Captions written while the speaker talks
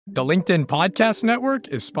The LinkedIn Podcast Network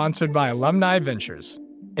is sponsored by Alumni Ventures.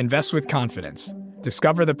 Invest with confidence.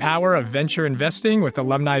 Discover the power of venture investing with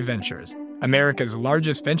Alumni Ventures, America's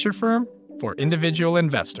largest venture firm for individual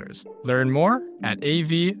investors. Learn more at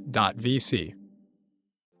av.vc.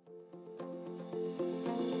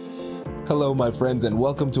 Hello, my friends, and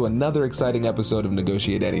welcome to another exciting episode of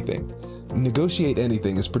Negotiate Anything. Negotiate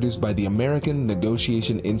Anything is produced by the American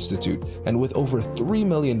Negotiation Institute, and with over 3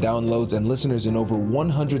 million downloads and listeners in over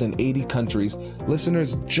 180 countries,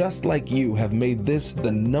 listeners just like you have made this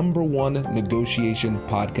the #1 negotiation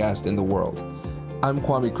podcast in the world. I'm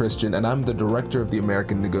Kwame Christian, and I'm the director of the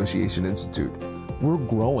American Negotiation Institute. We're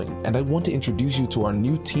growing, and I want to introduce you to our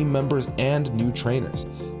new team members and new trainers.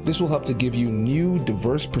 This will help to give you new,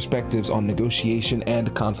 diverse perspectives on negotiation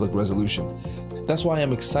and conflict resolution. That's why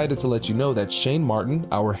I'm excited to let you know that Shane Martin,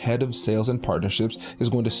 our head of sales and partnerships, is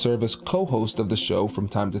going to serve as co-host of the show from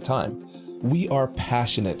time to time. We are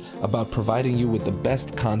passionate about providing you with the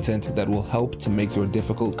best content that will help to make your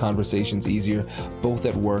difficult conversations easier, both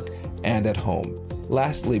at work and at home.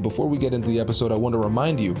 Lastly, before we get into the episode, I want to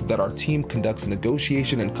remind you that our team conducts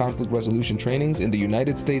negotiation and conflict resolution trainings in the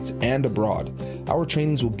United States and abroad. Our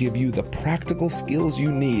trainings will give you the practical skills you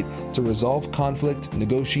need to resolve conflict,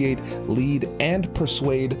 negotiate, lead, and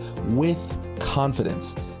persuade with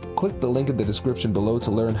confidence. Click the link in the description below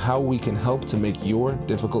to learn how we can help to make your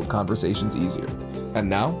difficult conversations easier. And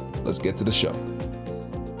now, let's get to the show.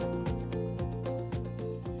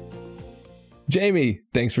 Jamie,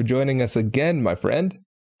 thanks for joining us again, my friend.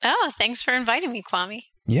 Oh, thanks for inviting me, Kwame.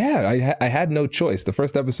 Yeah, I had no choice. The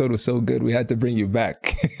first episode was so good, we had to bring you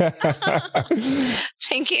back.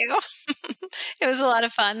 Thank you. It was a lot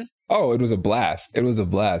of fun. Oh, it was a blast. It was a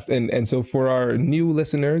blast. And so for our new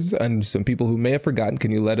listeners and some people who may have forgotten,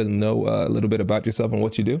 can you let them know a little bit about yourself and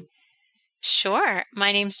what you do? Sure.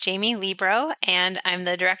 My name's Jamie Libro, and I'm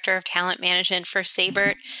the Director of Talent Management for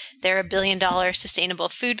Sabert. They're a $1 billion sustainable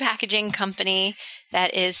food packaging company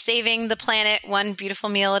that is saving the planet one beautiful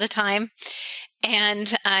meal at a time.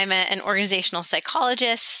 And I'm an organizational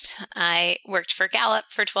psychologist. I worked for Gallup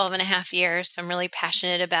for 12 and a half years. So I'm really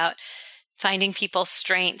passionate about finding people's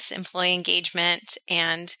strengths, employee engagement,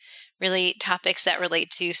 and really topics that relate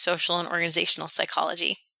to social and organizational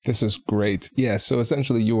psychology. This is great. Yeah. So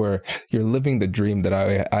essentially you're living the dream that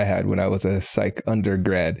I had when I was a psych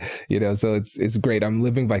undergrad, so it's great. I'm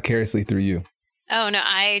living vicariously through you. Oh, no,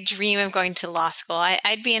 I dream of going to law school.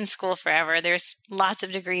 I'd be in school forever. There's lots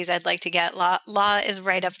of degrees I'd like to get. Law is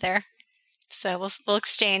right up there. So we'll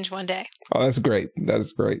exchange one day. Oh, that's great.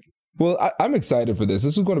 That's great. Well, I'm excited for this.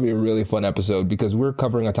 This is going to be a really fun episode because we're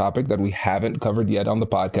covering a topic that we haven't covered yet on the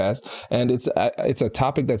podcast. And it's a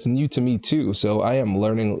topic that's new to me, too. So I am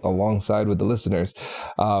learning alongside with the listeners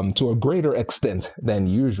to a greater extent than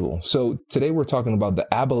usual. So today we're talking about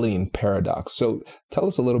the Abilene paradox. So tell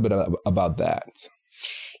us a little bit about that.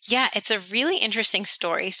 Yeah, it's a really interesting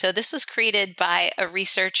story. So this was created by a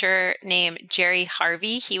researcher named Jerry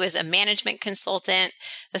Harvey. He was a management consultant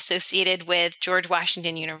associated with George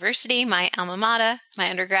Washington University, my alma mater, my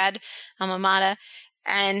undergrad alma mater.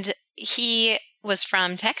 And he was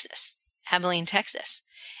from Texas, Abilene, Texas.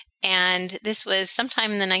 And this was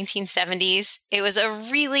sometime in the 1970s. It was a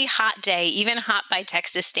really hot day, even hot by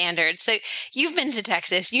Texas standards. So you've been to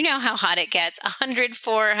Texas. You know how hot it gets,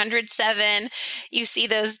 104, 107. You see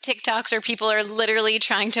those TikToks where people are literally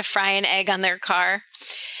trying to fry an egg on their car.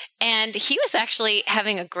 And he was actually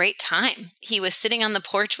having a great time. He was sitting on the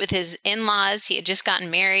porch with his in-laws. He had just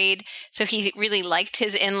gotten married, so he really liked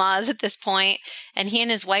his in-laws at this point. And he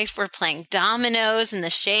and his wife were playing dominoes in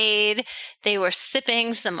the shade. They were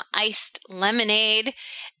sipping some iced lemonade.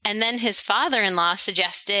 And then his father-in-law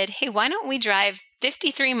suggested, hey, why don't we drive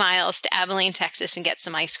 53 miles to Abilene, Texas and get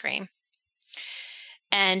some ice cream?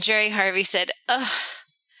 And Jerry Harvey said, ugh.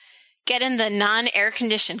 Get in the non-air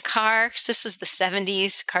conditioned car, because this was the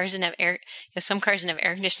 70s. Cars didn't have air, some cars didn't have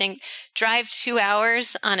air conditioning. Drive 2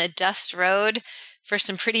 hours on a dust road for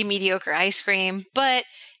some pretty mediocre ice cream. But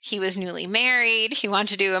he was newly married. He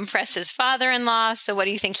wanted to impress his father-in-law. So what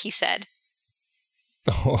do you think he said?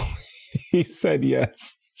 Oh, he said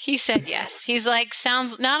yes. He said yes. He's like,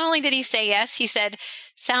 not only did he say yes, he said,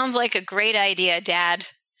 sounds like a great idea, Dad.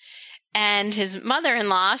 And his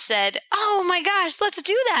mother-in-law said, oh my gosh, let's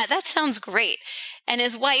do that. That sounds great. And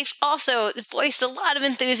his wife also voiced a lot of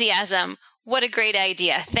enthusiasm. What a great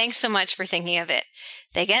idea. Thanks so much for thinking of it.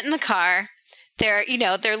 They get in the car. Their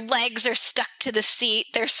legs are stuck to the seat.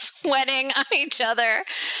 They're sweating on each other.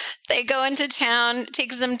 They go into town. It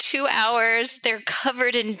takes them 2 hours. They're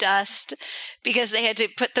covered in dust because they had to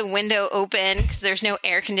put the window open because there's no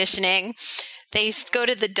air conditioning. They go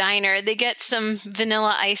to the diner. They get some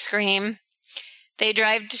vanilla ice cream. They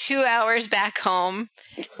drive 2 hours back home,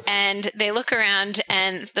 and they look around,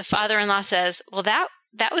 and the father-in-law says, well, that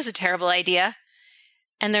was a terrible idea.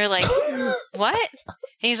 And they're like, what? And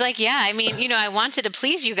he's like, yeah, I mean, I wanted to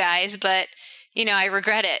please you guys, but, I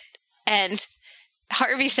regret it. And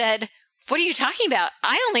Harvey said, what are you talking about?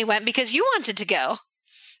 I only went because you wanted to go.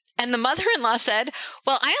 And the mother-in-law said,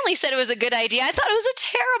 well, I only said it was a good idea. I thought it was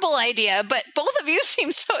a terrible idea, but both of you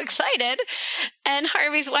seem so excited. And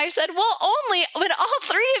Harvey's wife said, well, only when all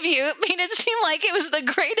three of you made it seem like it was the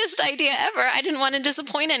greatest idea ever. I didn't want to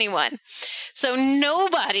disappoint anyone. So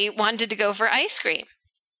nobody wanted to go for ice cream.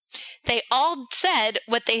 They all said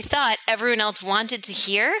what they thought everyone else wanted to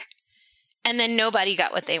hear, and then nobody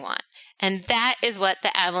got what they want. And that is what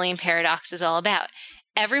the Abilene Paradox is all about.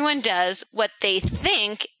 Everyone does what they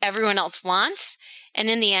think everyone else wants, and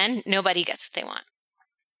in the end, nobody gets what they want.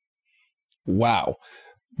 Wow.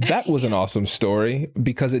 That was an awesome story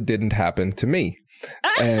because it didn't happen to me.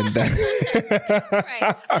 And right.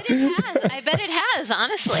 But it has. I bet it has,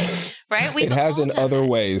 honestly. Right? It has in other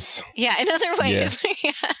ways. Yeah, in other ways. Yeah.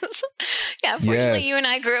 Yes. Yeah, fortunately, you and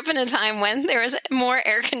I grew up in a time when there was more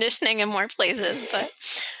air conditioning in more places, but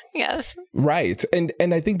yes. Right. And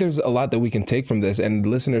I think there's a lot that we can take from this, and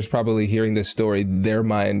listeners probably hearing this story, their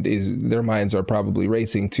minds are probably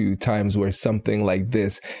racing to times where something like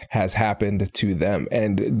this has happened to them.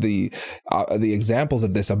 And the examples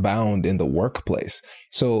of this abound in the workplace.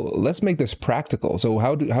 So let's make this practical. So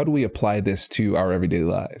how do we apply this to our everyday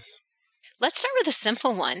lives? Let's start with a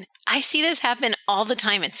simple one. I see this happen all the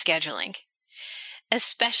time in scheduling,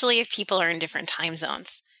 especially if people are in different time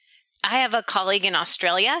zones. I have a colleague in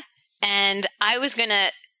Australia, and I was going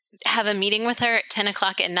to have a meeting with her at 10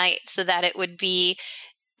 o'clock at night so that it would be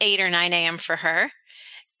 8 or 9 a.m. for her.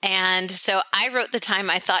 And so I wrote the time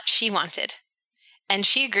I thought she wanted, and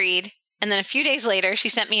she agreed. And then a few days later, she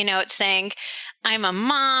sent me a note saying, I'm a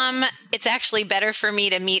mom. It's actually better for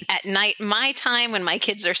me to meet at night my time when my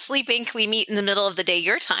kids are sleeping. Can we meet in the middle of the day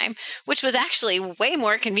your time? Which was actually way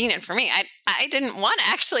more convenient for me. I didn't want to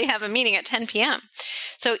actually have a meeting at 10 p.m.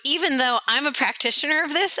 So even though I'm a practitioner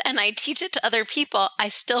of this and I teach it to other people, I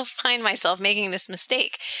still find myself making this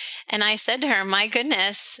mistake. And I said to her, my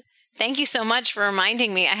goodness, thank you so much for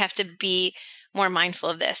reminding me I have to be more mindful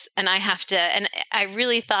of this. And I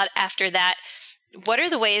really thought after that, what are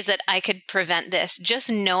the ways that I could prevent this?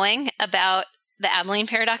 Just knowing about the Abilene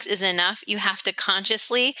Paradox isn't enough. You have to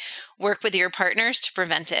consciously work with your partners to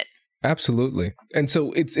prevent it. Absolutely. And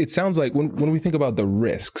so it sounds like when we think about the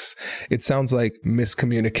risks, it sounds like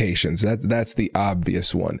miscommunications. That's the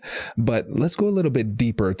obvious one. But let's go a little bit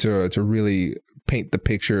deeper to really paint the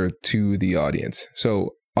picture to the audience.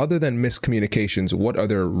 So other than miscommunications, what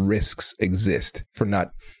other risks exist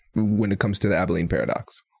when it comes to the Abilene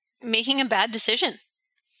Paradox? Making a bad decision,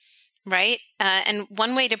 right? And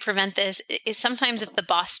one way to prevent this is sometimes if the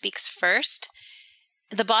boss speaks first,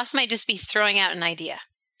 the boss might just be throwing out an idea.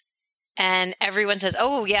 And everyone says,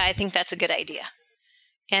 oh, yeah, I think that's a good idea.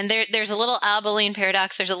 And there's a little Abilene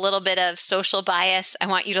Paradox. There's a little bit of social bias. I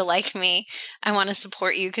want you to like me. I want to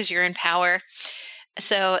support you because you're in power.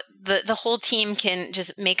 So the whole team can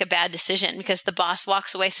just make a bad decision because the boss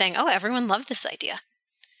walks away saying, oh, everyone loved this idea.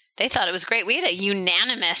 They thought it was great. We had a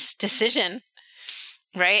unanimous decision,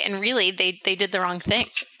 right? And really, they did the wrong thing.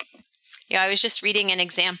 I was just reading an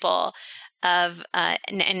example of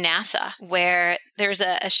in NASA where there's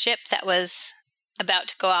a ship that was about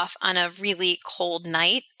to go off on a really cold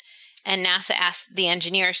night, and NASA asked the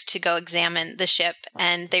engineers to go examine the ship,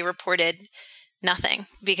 and they reported nothing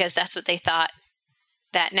because that's what they thought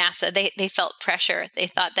that NASA, they felt pressure. They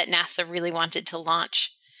thought that NASA really wanted to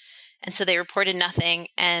launch. And so they reported nothing,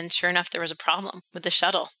 and sure enough, there was a problem with the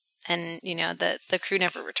shuttle, and the crew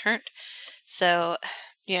never returned. So,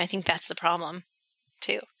 I think that's the problem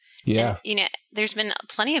too. Yeah. And, there's been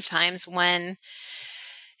plenty of times when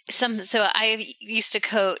so I used to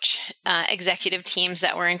coach executive teams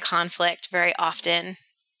that were in conflict very often,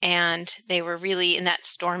 and they were really in that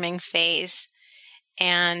storming phase,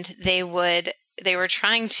 and they were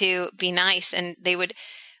trying to be nice, and they would,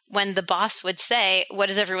 when the boss would say, what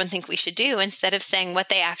does everyone think we should do? Instead of saying what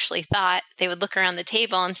they actually thought, they would look around the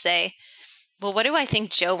table and say, well, what do I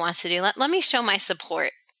think Joe wants to do? Let me show my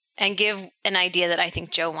support and give an idea that I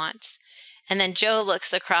think Joe wants. And then Joe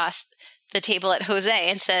looks across the table at Jose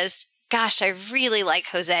and says, gosh, I really like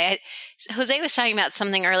Jose. Jose was talking about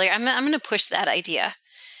something earlier. I'm going to push that idea.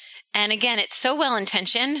 And again, it's so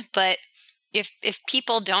well-intentioned, but if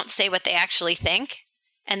people don't say what they actually think,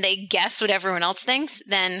 and they guess what everyone else thinks,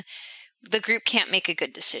 then the group can't make a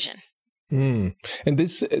good decision. And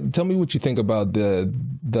this, tell me what you think about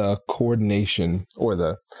the coordination or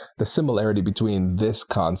the similarity between this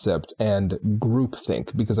concept and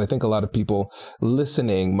groupthink, because I think a lot of people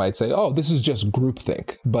listening might say, "Oh, this is just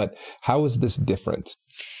groupthink," but how is this different?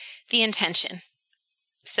 The intention.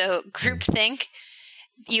 So groupthink,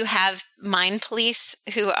 you have mind police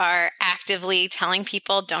who are actively telling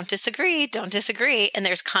people, don't disagree, and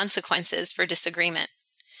there's consequences for disagreement.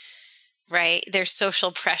 Right? There's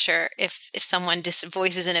social pressure if someone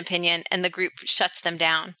voices an opinion and the group shuts them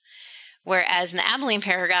down. Whereas in the Abilene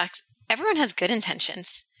paradox, everyone has good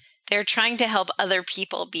intentions. They're trying to help other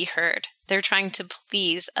people be heard. They're trying to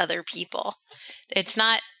please other people. It's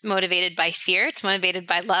not motivated by fear. It's motivated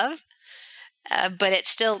by love. But it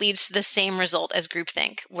still leads to the same result as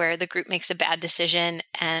groupthink, where the group makes a bad decision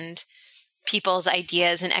and people's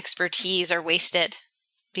ideas and expertise are wasted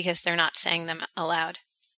because they're not saying them aloud.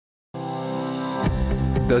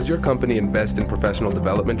 Does your company invest in professional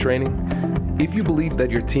development training? If you believe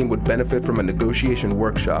that your team would benefit from a negotiation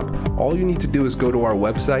workshop, all you need to do is go to our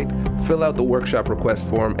website, fill out the workshop request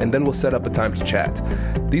form, and then we'll set up a time to chat.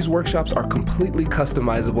 These workshops are completely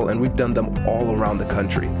customizable, and we've done them all around the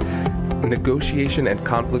country. Negotiation and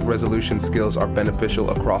conflict resolution skills are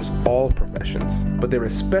beneficial across all professions, but they're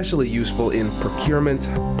especially useful in procurement,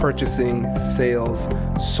 purchasing, sales,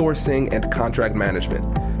 sourcing, and contract management.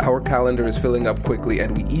 Our calendar is filling up quickly,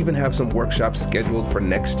 and we even have some workshops scheduled for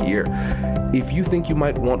next year. If you think you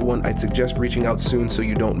might want one, I'd suggest reaching out soon so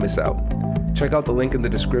you don't miss out. Check out the link in the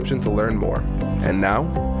description to learn more. And now,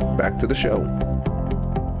 back to the show.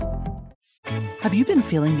 Have you been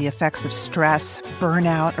feeling the effects of stress,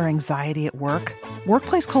 burnout, or anxiety at work?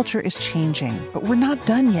 Workplace culture is changing, but we're not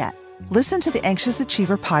done yet. Listen to the Anxious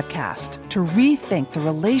Achiever podcast to rethink the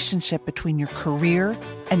relationship between your career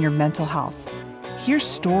and your mental health. Hear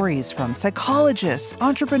stories from psychologists,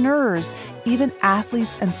 entrepreneurs, even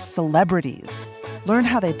athletes and celebrities. Learn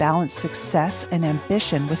how they balance success and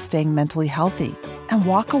ambition with staying mentally healthy, and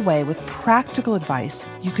walk away with practical advice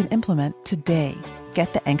you can implement today.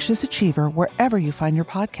 Get The Anxious Achiever wherever you find your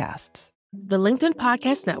podcasts. The LinkedIn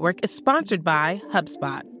Podcast Network is sponsored by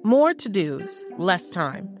HubSpot. More to-dos, less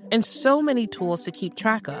time, and so many tools to keep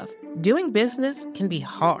track of. Doing business can be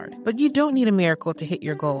hard, but you don't need a miracle to hit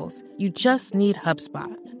your goals. You just need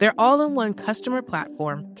HubSpot. Their all-in-one customer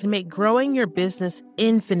platform can make growing your business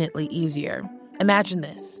infinitely easier. Imagine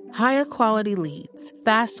this: higher quality leads,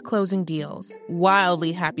 fast closing deals,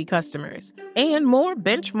 wildly happy customers, and more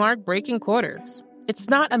benchmark breaking quarters. It's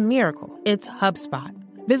not a miracle, it's HubSpot.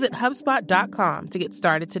 Visit HubSpot.com to get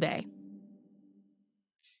started today.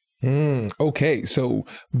 Okay, so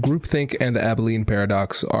groupthink and the Abilene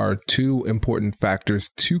paradox are two important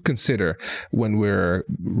factors to consider when we're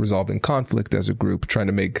resolving conflict as a group, trying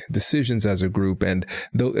to make decisions as a group, and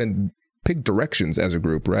pick directions as a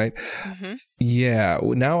group, right? Mm-hmm. Yeah,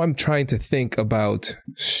 now I'm trying to think about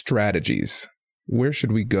strategies. Where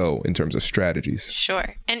should we go in terms of strategies?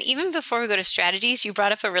 Sure. And even before we go to strategies, you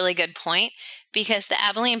brought up a really good point, because the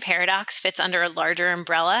Abilene paradox fits under a larger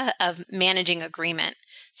umbrella of managing agreement.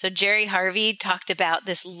 So Jerry Harvey talked about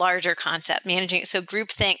this larger concept, managing. So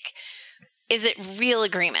groupthink, is it real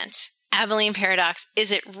agreement? Abilene paradox,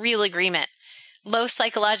 is it real agreement? Low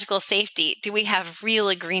psychological safety, do we have real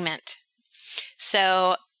agreement?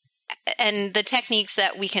 So, and the techniques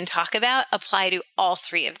that we can talk about apply to all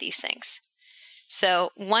three of these things. So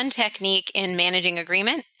one technique in managing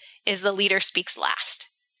agreement is the leader speaks last.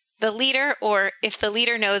 The leader, or if the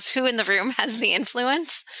leader knows who in the room has the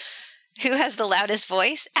influence, who has the loudest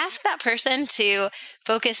voice, ask that person to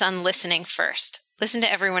focus on listening first. Listen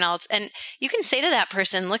to everyone else. And you can say to that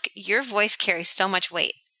person, look, your voice carries so much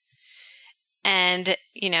weight. And,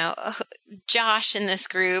 Josh in this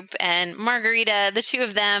group and Margarita, the two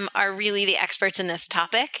of them are really the experts in this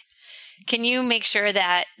topic. Can you make sure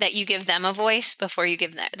that you give them a voice before you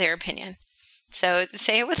give their opinion? So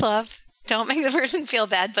say it with love. Don't make the person feel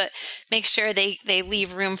bad, but make sure they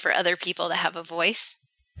leave room for other people to have a voice.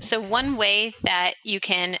 So one way that you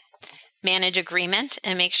can manage agreement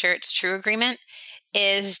and make sure it's true agreement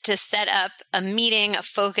is to set up a meeting, a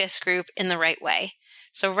focus group in the right way.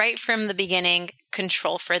 So right from the beginning,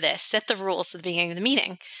 control for this. Set the rules at the beginning of the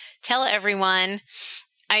meeting. Tell everyone,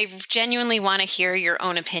 I genuinely want to hear your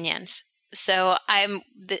own opinions. So I'm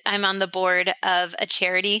on the board of a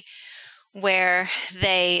charity where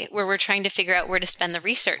we're trying to figure out where to spend the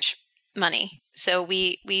research money. So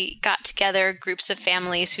we got together groups of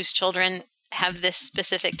families whose children have this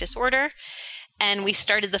specific disorder, and we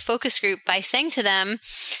started the focus group by saying to them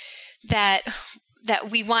that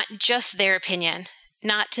we want just their opinion,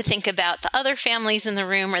 not to think about the other families in the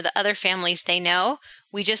room or the other families they know.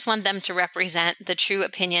 We just want them to represent the true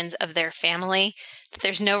opinions of their family.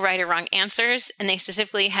 There's no right or wrong answers. And they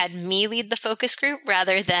specifically had me lead the focus group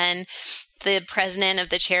rather than the president of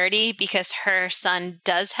the charity, because her son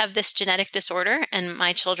does have this genetic disorder and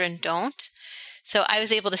my children don't. So I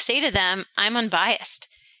was able to say to them, I'm unbiased.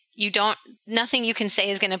 Nothing you can say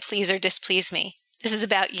is going to please or displease me. This is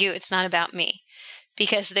about you. It's not about me.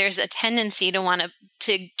 Because there's a tendency to want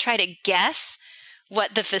to try to guess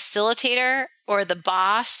what the facilitator or the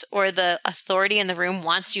boss or the authority in the room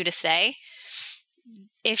wants you to say.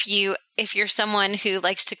 If you're someone who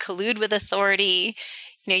likes to collude with authority,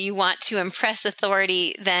 you want to impress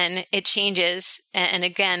authority, then it changes. And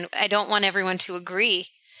again, I don't want everyone to agree.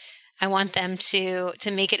 I want them to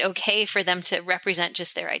make it okay for them to represent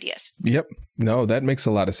just their ideas. Yep. No, that makes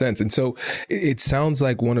a lot of sense. And so it sounds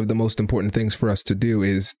like one of the most important things for us to do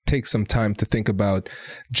is take some time to think about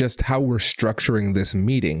just how we're structuring this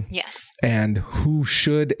meeting. Yes. And who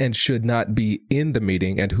should and should not be in the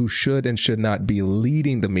meeting and who should and should not be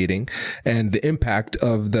leading the meeting, and the impact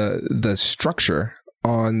of the structure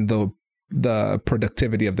on the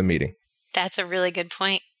productivity of the meeting. That's a really good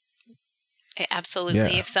point. Absolutely.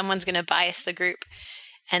 Yeah. If someone's going to bias the group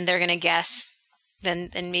and they're going to guess, then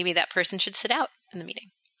maybe that person should sit out in the meeting.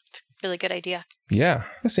 It's a really good idea. Yeah,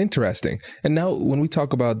 that's interesting. And now when we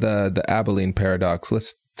talk about the Abilene paradox,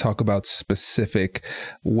 let's talk about specific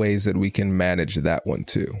ways that we can manage that one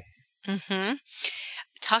too. Mm-hmm.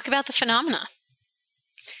 Talk about the phenomena.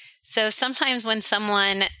 So sometimes when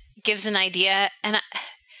someone gives an idea, and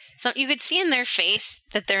so you could see in their face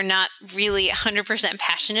that they're not really 100%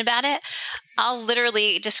 passionate about it, I'll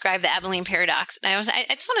literally describe the Abilene paradox. And I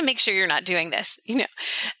just want to make sure you're not doing this.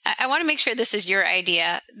 I want to make sure this is your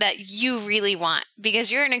idea that you really want,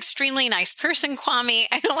 because you're an extremely nice person, Kwame.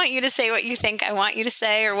 I don't want you to say what you think I want you to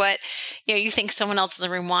say or what you think someone else in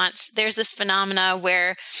the room wants. There's this phenomena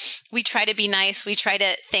where we try to be nice. We try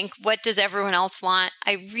to think, what does everyone else want?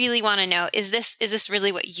 I really want to know, is this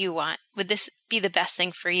really what you want? Would this be the best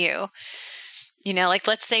thing for you? Like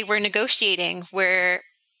let's say we're negotiating where,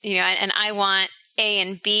 and I want A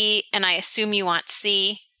and B, and I assume you want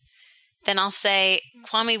C. Then I'll say,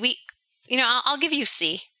 Kwame, I'll give you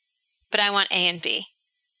C, but I want A and B.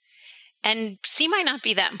 And C might not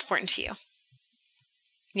be that important to you,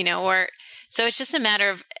 so it's just a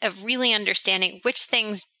matter of really understanding which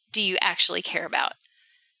things do you actually care about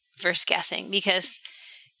versus guessing. Because,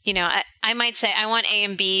 I might say I want A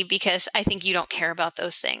and B because I think you don't care about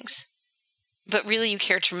those things. But really you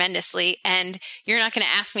care tremendously, and you're not going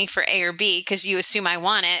to ask me for A or B because you assume I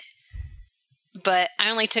want it. But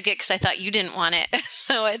I only took it because I thought you didn't want it.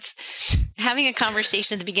 So it's having a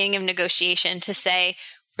conversation at the beginning of negotiation to say,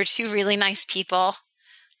 we're two really nice people.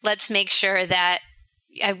 Let's make sure that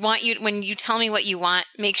I want you, when you tell me what you want,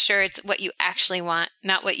 make sure it's what you actually want,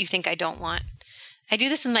 not what you think I don't want. I do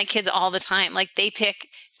this with my kids all the time. Like they pick,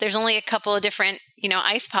 there's only a couple of different,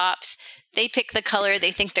 ice pops. They pick the color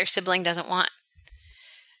they think their sibling doesn't want.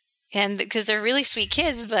 And because they're really sweet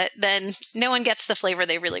kids, but then no one gets the flavor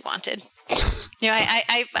they really wanted.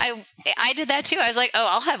 I did that too. I was like, oh,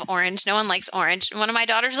 I'll have orange. No one likes orange. And one of my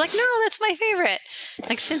daughters was like, no, that's my favorite.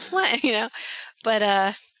 Like, since when,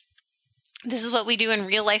 But this is what we do in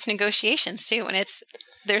real life negotiations too. And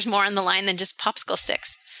there's more on the line than just popsicle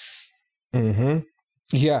sticks. Mm-hmm.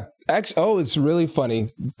 Yeah. Actually, it's really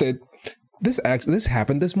funny that this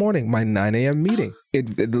happened this morning, my 9 a.m. meeting.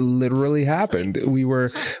 It literally happened. We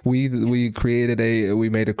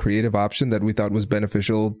made a creative option that we thought was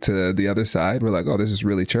beneficial to the other side. We're like, oh, this is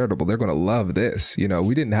really charitable. They're going to love this.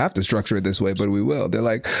 We didn't have to structure it this way, but we will. They're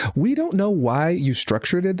like, we don't know why you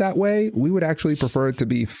structured it that way. We would actually prefer it to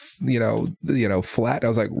be, flat. I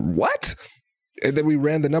was like, what? And then we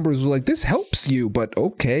ran the numbers. We're like, this helps you, but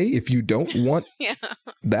okay, if you don't want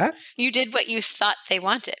that. You did what you thought they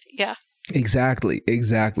wanted. Yeah. Exactly.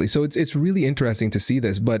 So it's really interesting to see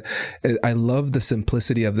this, but I love the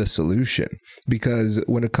simplicity of the solution, because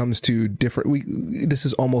when it comes to this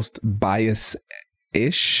is almost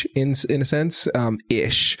bias-ish in a sense, and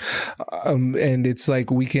it's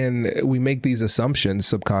like we make these assumptions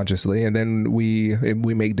subconsciously, and then we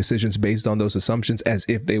make decisions based on those assumptions as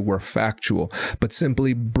if they were factual, but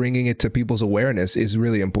simply bringing it to people's awareness is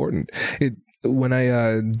really important. When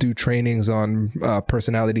I do trainings on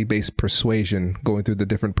personality-based persuasion, going through the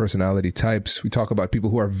different personality types, we talk about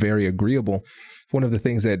people who are very agreeable. One of the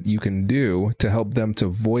things that you can do to help them to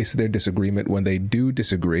voice their disagreement when they do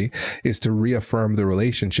disagree is to reaffirm the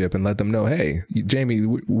relationship and let them know, hey, Jamie,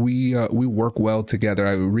 we work well together.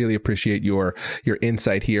 I really appreciate your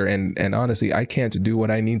insight here. And honestly, I can't do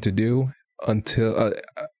what I need to do until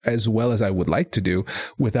as well as I would like to do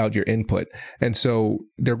without your input. And so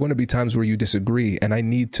there are going to be times where you disagree, and I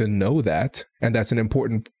need to know that. And that's an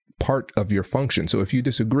important part of your function. So if you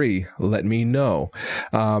disagree, let me know,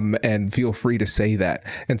 and feel free to say that.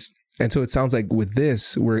 And so it sounds like with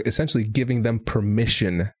this, we're essentially giving them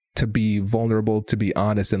permission to be vulnerable, to be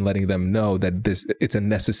honest, and letting them know that it's a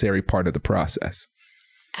necessary part of the process.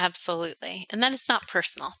 Absolutely. And that is not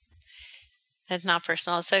personal. That's not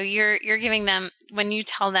personal. So you're giving them, when you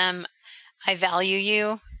tell them, I value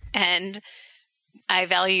you and I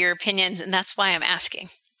value your opinions, and that's why I'm asking.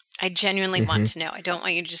 I genuinely want to know. I don't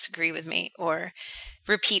want you to disagree with me or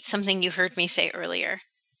repeat something you heard me say earlier.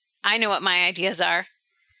 I know what my ideas are.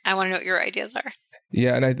 I want to know what your ideas are.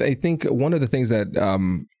 Yeah. And I think one of the things that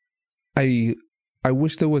I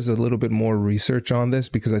wish there was a little bit more research on this,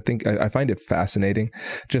 because I find it fascinating,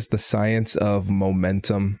 just the science of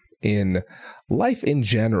momentum in life in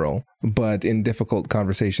general, but in difficult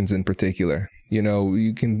conversations in particular. You know,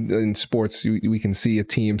 you can, in sports, we can see a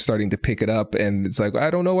team starting to pick it up, and it's like, I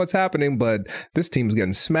don't know what's happening, but this team's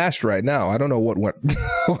getting smashed right now. I don't know what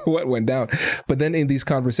what went down. But then in these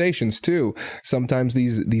conversations too, sometimes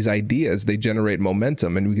these ideas, they generate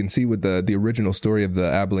momentum. And we can see with the original story of the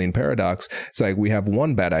Abilene Paradox, it's like we have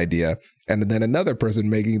one bad idea, and then another person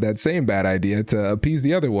making that same bad idea to appease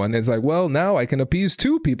the other one. It's like, well, now I can appease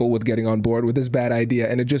two people with getting on board with this bad idea.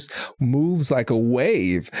 And it just moves like a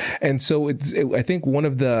wave. And so I think one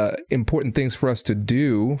of the important things for us to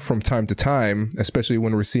do from time to time, especially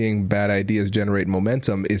when we're seeing bad ideas generate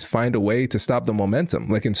momentum, is find a way to stop the momentum.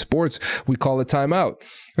 Like in sports, we call it timeout.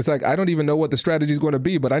 It's like, I don't even know what the strategy is going to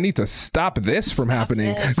be, but I need to stop this from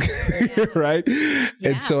happening. Yeah. Right? Yeah.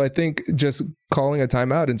 And so I think just calling a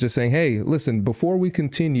timeout and just saying, hey, listen, before we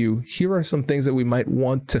continue, here are some things that we might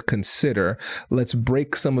want to consider. Let's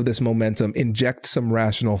break some of this momentum, inject some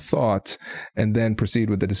rational thought, and then proceed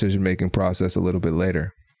with the decision-making process a little bit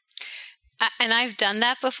later. And I've done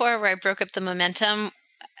that before, where I broke up the momentum.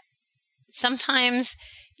 Sometimes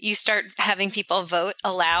you start having people vote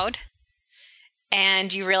aloud,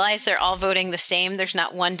 and you realize they're all voting the same. There's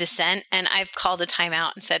not one dissent. And I've called a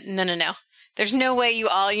timeout and said, no. There's no way you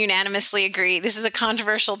all unanimously agree. This is a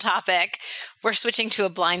controversial topic. We're switching to a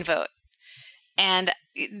blind vote. And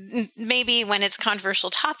maybe when it's a controversial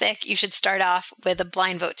topic, you should start off with a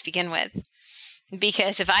blind vote to begin with.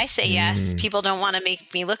 Because if I say yes, people don't want to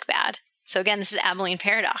make me look bad. So again, this is Abilene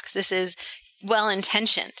Paradox. This is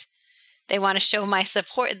well-intentioned. They want to show my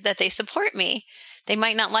support, that they support me. They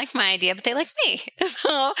might not like my idea, but they like me.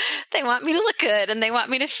 So they want me to look good, and they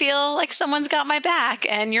want me to feel like someone's got my back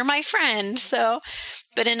and you're my friend. So,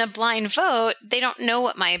 but in a blind vote, they don't know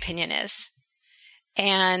what my opinion is.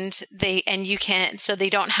 So they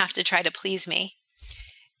don't have to try to please me.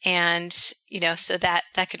 And, so that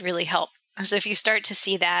could really help. So if you start to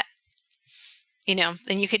see that,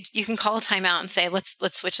 then you can call a timeout and say, let's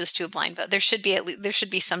switch this to a blind vote. There should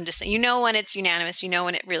be some dissent. When it's unanimous,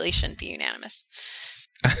 when it really shouldn't be unanimous.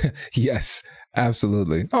 Yes,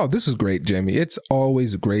 absolutely. Oh, this was great, Jamie. It's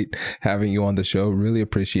always great having you on the show. Really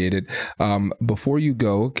appreciate it. Before you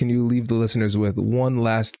go, can you leave the listeners with one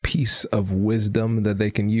last piece of wisdom that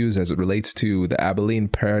they can use as it relates to the Abilene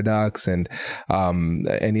Paradox and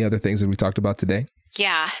any other things that we talked about today?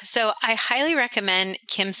 Yeah. So I highly recommend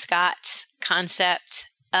Kim Scott's concept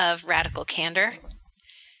of radical candor,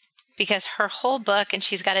 because her whole book, and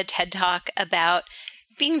she's got a TED Talk about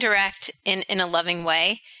being direct in a loving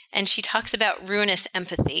way. And she talks about ruinous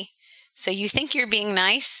empathy. So you think you're being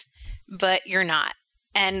nice, but you're not.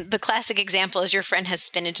 And the classic example is your friend has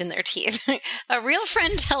spinach in their teeth. A real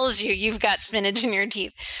friend tells you you've got spinach in your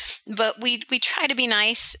teeth. But we try to be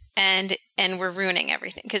nice, and we're ruining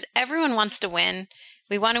everything, because everyone wants to win.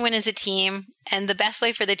 We want to win as a team. And the best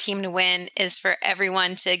way for the team to win is for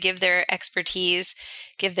everyone to give their expertise,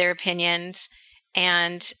 give their opinions,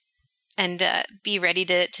 and be ready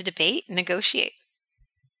to debate and negotiate.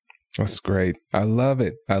 That's great. I love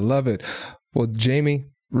it. Well, Jamie,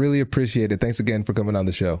 really appreciate it. Thanks again for coming on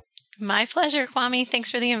the show. My pleasure, Kwame. Thanks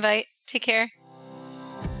for the invite. Take care.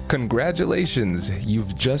 Congratulations,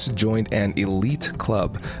 you've just joined an elite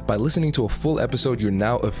club. By listening to a full episode, you're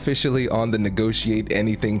now officially on the Negotiate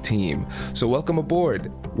Anything team. So welcome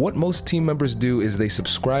aboard. What most team members do is they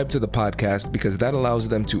subscribe to the podcast, because that allows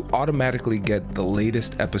them to automatically get the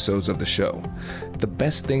latest episodes of the show. The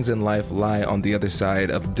best things in life lie on the other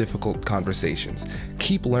side of difficult conversations.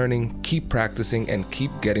 Keep learning, keep practicing, and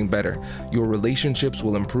keep getting better. Your relationships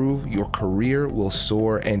will improve, your career will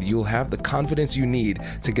soar, and you'll have the confidence you need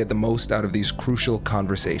to get the most out of these crucial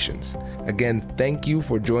conversations. Again, thank you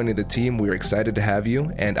for joining the team. We're excited to have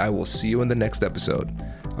you, and I will see you in the next episode.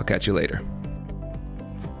 I'll catch you later.